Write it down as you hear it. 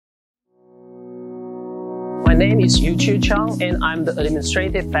My name is Yu-Chu Chang, and I'm the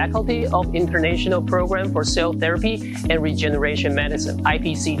Administrative Faculty of International Program for Cell Therapy and Regeneration Medicine,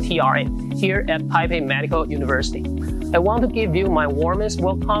 IPCTRM, here at Taipei Medical University. I want to give you my warmest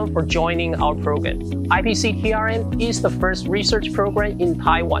welcome for joining our program. IPCTRM is the first research program in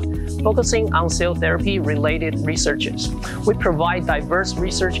Taiwan focusing on cell therapy-related researches. We provide diverse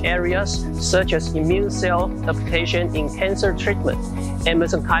research areas such as immune cell application in cancer treatment and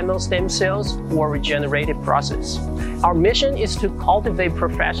mesenchymal stem cells for regenerative process. Our mission is to cultivate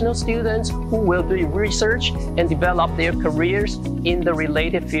professional students who will do research and develop their careers in the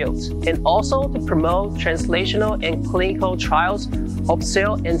related fields, and also to promote translational and clinical trials of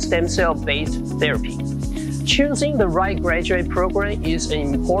cell and stem cell-based therapy. Choosing the right graduate program is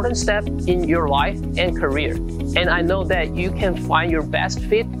an important step in your life and career, and I know that you can find your best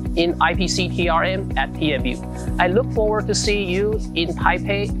fit in IPCTRM at TMU. I look forward to seeing you in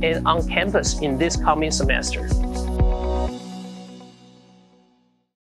Taipei and on campus in this coming semester.